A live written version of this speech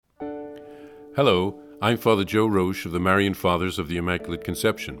Hello, I'm Father Joe Roche of the Marian Fathers of the Immaculate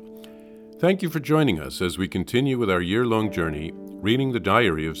Conception. Thank you for joining us as we continue with our year-long journey reading the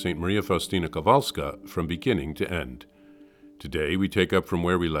diary of St. Maria Faustina Kowalska from beginning to end. Today we take up from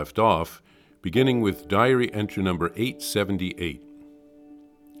where we left off, beginning with diary entry number 878.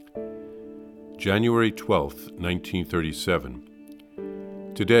 January 12th,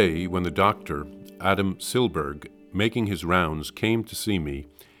 1937. Today, when the doctor, Adam Silberg, making his rounds, came to see me,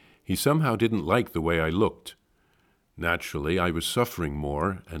 he somehow didn't like the way I looked. Naturally, I was suffering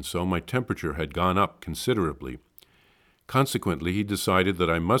more, and so my temperature had gone up considerably. Consequently, he decided that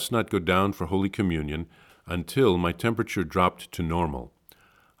I must not go down for Holy Communion until my temperature dropped to normal.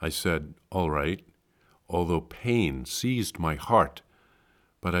 I said, all right, although pain seized my heart,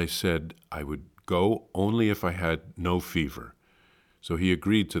 but I said I would go only if I had no fever. So he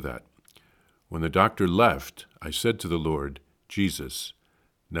agreed to that. When the doctor left, I said to the Lord, Jesus,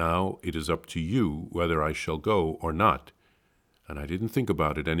 now it is up to you whether I shall go or not. And I didn't think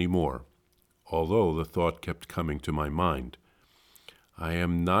about it any more, although the thought kept coming to my mind. I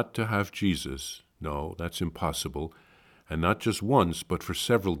am not to have Jesus. No, that's impossible. And not just once, but for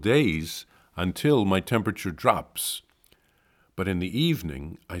several days until my temperature drops. But in the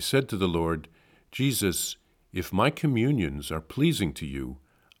evening, I said to the Lord, Jesus, if my communions are pleasing to you,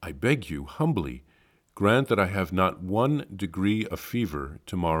 I beg you humbly, grant that I have not 1 degree of fever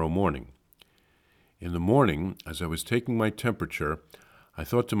tomorrow morning. In the morning, as I was taking my temperature, I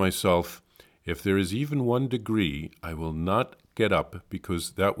thought to myself, if there is even 1 degree, I will not get up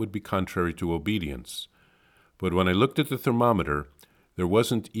because that would be contrary to obedience. But when I looked at the thermometer, there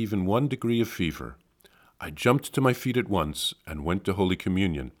wasn't even 1 degree of fever. I jumped to my feet at once and went to Holy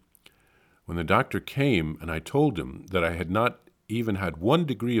Communion. When the doctor came and I told him that I had not even had 1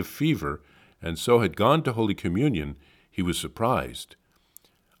 degree of fever and so had gone to Holy Communion, he was surprised.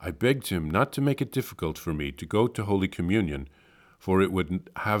 I begged him not to make it difficult for me to go to Holy Communion, for it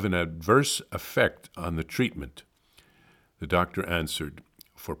would have an adverse effect on the treatment. The doctor answered,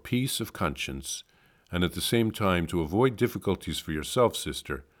 for peace of conscience, and at the same time to avoid difficulties for yourself,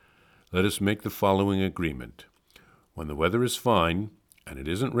 sister, let us make the following agreement. When the weather is fine, and it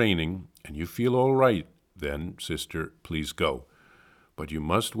isn't raining, and you feel all right, then, sister, please go. But you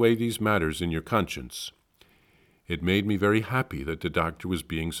must weigh these matters in your conscience. It made me very happy that the doctor was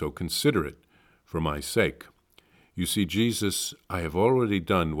being so considerate for my sake. You see, Jesus, I have already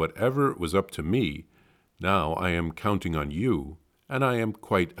done whatever was up to me. Now I am counting on you, and I am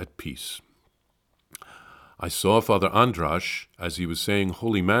quite at peace. I saw Father Andrasz as he was saying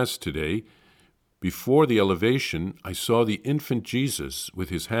Holy Mass today. Before the elevation, I saw the infant Jesus with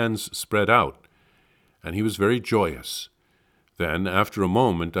his hands spread out, and he was very joyous. Then, after a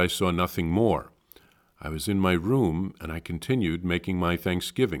moment, I saw nothing more. I was in my room, and I continued making my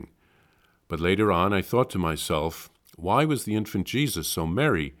thanksgiving. But later on, I thought to myself, why was the infant Jesus so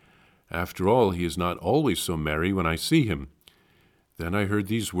merry? After all, he is not always so merry when I see him. Then I heard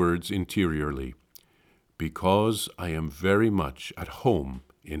these words interiorly, because I am very much at home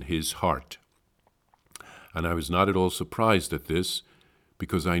in his heart. And I was not at all surprised at this,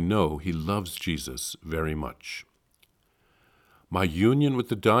 because I know he loves Jesus very much. My union with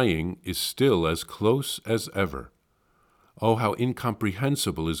the dying is still as close as ever. Oh, how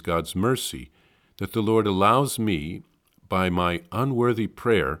incomprehensible is God's mercy that the Lord allows me, by my unworthy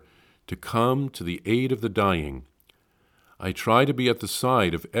prayer, to come to the aid of the dying. I try to be at the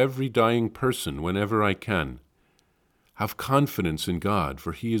side of every dying person whenever I can. Have confidence in God,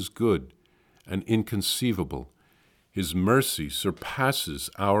 for he is good and inconceivable. His mercy surpasses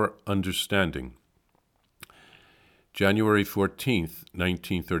our understanding. January 14th,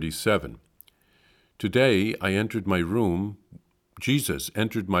 1937. Today Jesus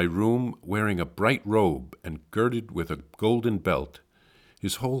entered my room wearing a bright robe and girded with a golden belt,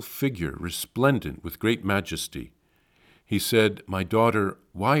 his whole figure resplendent with great majesty. He said, my daughter,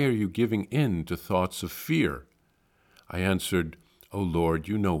 why are you giving in to thoughts of fear? I answered, O Lord,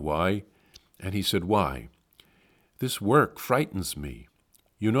 you know why. And he said, why? This work frightens me.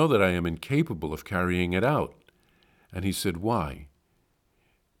 You know that I am incapable of carrying it out. And he said, why?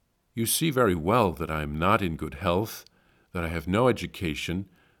 You see very well that I am not in good health, that I have no education,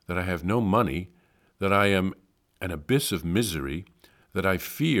 that I have no money, that I am an abyss of misery, that I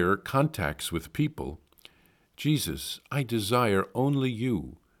fear contacts with people. Jesus, I desire only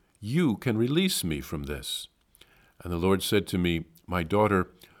you. You can release me from this. And the Lord said to me, my daughter,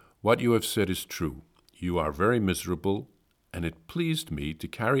 what you have said is true. You are very miserable, and it pleased me to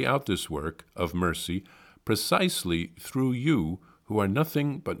carry out this work of mercy precisely through you who are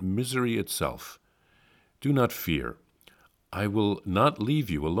nothing but misery itself. Do not fear. I will not leave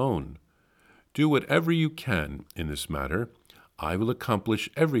you alone. Do whatever you can in this matter. I will accomplish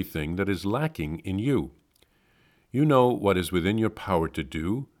everything that is lacking in you. You know what is within your power to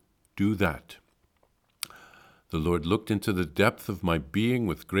do. Do that." The Lord looked into the depth of my being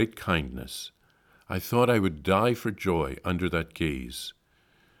with great kindness. I thought I would die for joy under that gaze.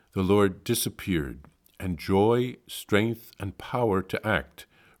 The Lord disappeared, and joy, strength, and power to act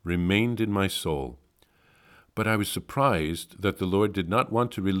remained in my soul. But I was surprised that the Lord did not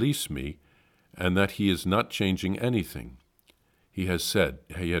want to release me, and that He is not changing anything. He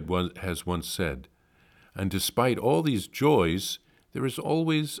has once said, "And despite all these joys, there is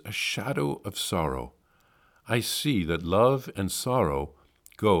always a shadow of sorrow. I see that love and sorrow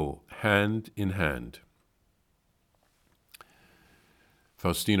go hand in hand."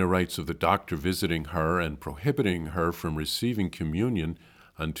 Faustina writes of the doctor visiting her and prohibiting her from receiving communion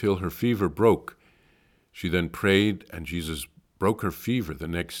until her fever broke. She then prayed, and Jesus broke her fever the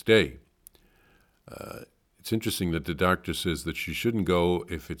next day. It's interesting that the doctor says that she shouldn't go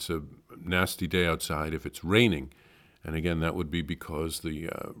if it's a nasty day outside, if it's raining. And again, that would be because the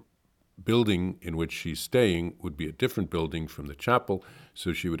building in which she's staying would be a different building from the chapel,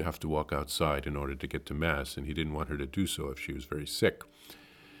 so she would have to walk outside in order to get to Mass, and he didn't want her to do so if she was very sick.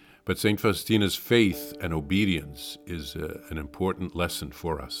 But St. Faustina's faith and obedience is an important lesson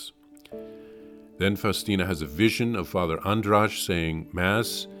for us. Then Faustina has a vision of Father Andras saying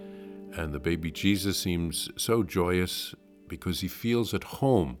Mass, and the baby Jesus seems so joyous because he feels at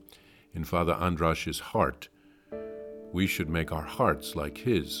home in Father Andras's heart. We should make our hearts like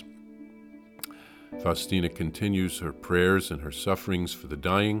his. Faustina continues her prayers and her sufferings for the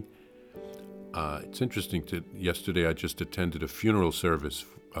dying. It's interesting, yesterday I just attended a funeral service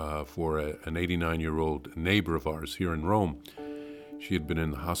for an 89-year-old neighbor of ours here in Rome. She had been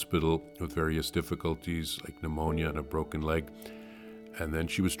in the hospital with various difficulties like pneumonia and a broken leg, and then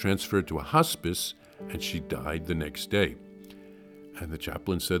she was transferred to a hospice, and she died the next day. And the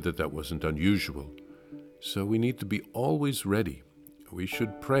chaplain said that that wasn't unusual. So we need to be always ready. We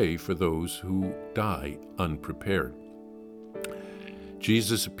should pray for those who die unprepared.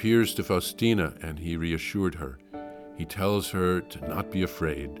 Jesus appears to Faustina, and he reassured her. He tells her to not be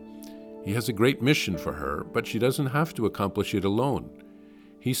afraid. He has a great mission for her, but she doesn't have to accomplish it alone.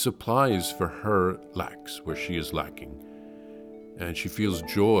 He supplies for her lacks where she is lacking. And she feels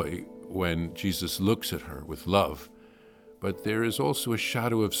joy when Jesus looks at her with love. But there is also a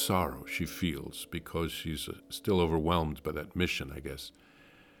shadow of sorrow she feels because she's still overwhelmed by that mission, I guess.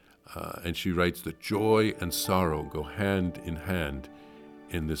 And she writes that joy and sorrow go hand in hand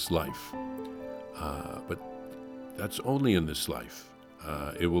in this life. But that's only in this life.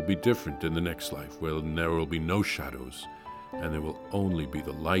 It will be different in the next life, where there will be no shadows, and there will only be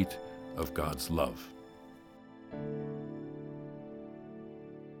the light of God's love.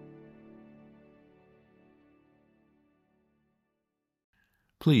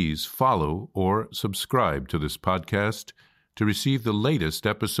 Please follow or subscribe to this podcast to receive the latest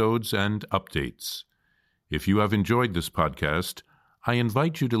episodes and updates. If you have enjoyed this podcast, I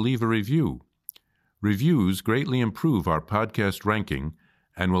invite you to leave a review. Reviews greatly improve our podcast ranking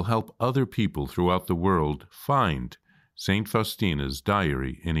and will help other people throughout the world find St. Faustina's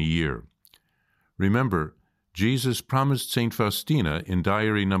Diary in a Year. Remember, Jesus promised St. Faustina in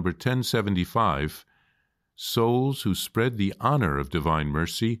Diary number 1075, souls who spread the honor of divine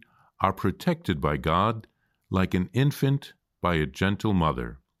mercy are protected by God like an infant by a gentle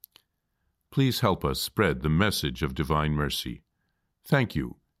mother. Please help us spread the message of divine mercy. Thank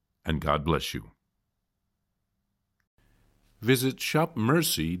you, and God bless you. Visit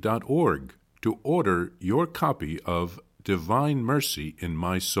shopmercy.org to order your copy of Divine Mercy in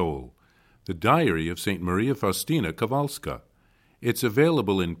My Soul, the Diary of St. Maria Faustina Kowalska. It's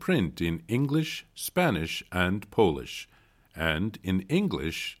available in print in English, Spanish, and Polish, and in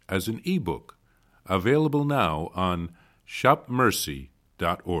English as an e-book, available now on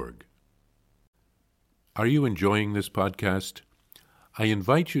shopmercy.org. Are you enjoying this podcast? I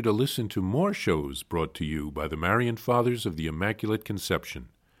invite you to listen to more shows brought to you by the Marian Fathers of the Immaculate Conception.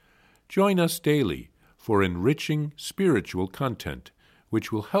 Join us daily for enriching spiritual content,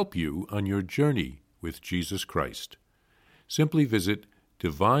 which will help you on your journey with Jesus Christ. Simply visit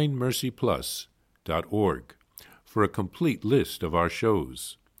DivineMercyPlus.org for a complete list of our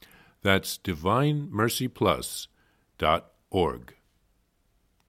shows. That's DivineMercyPlus.org.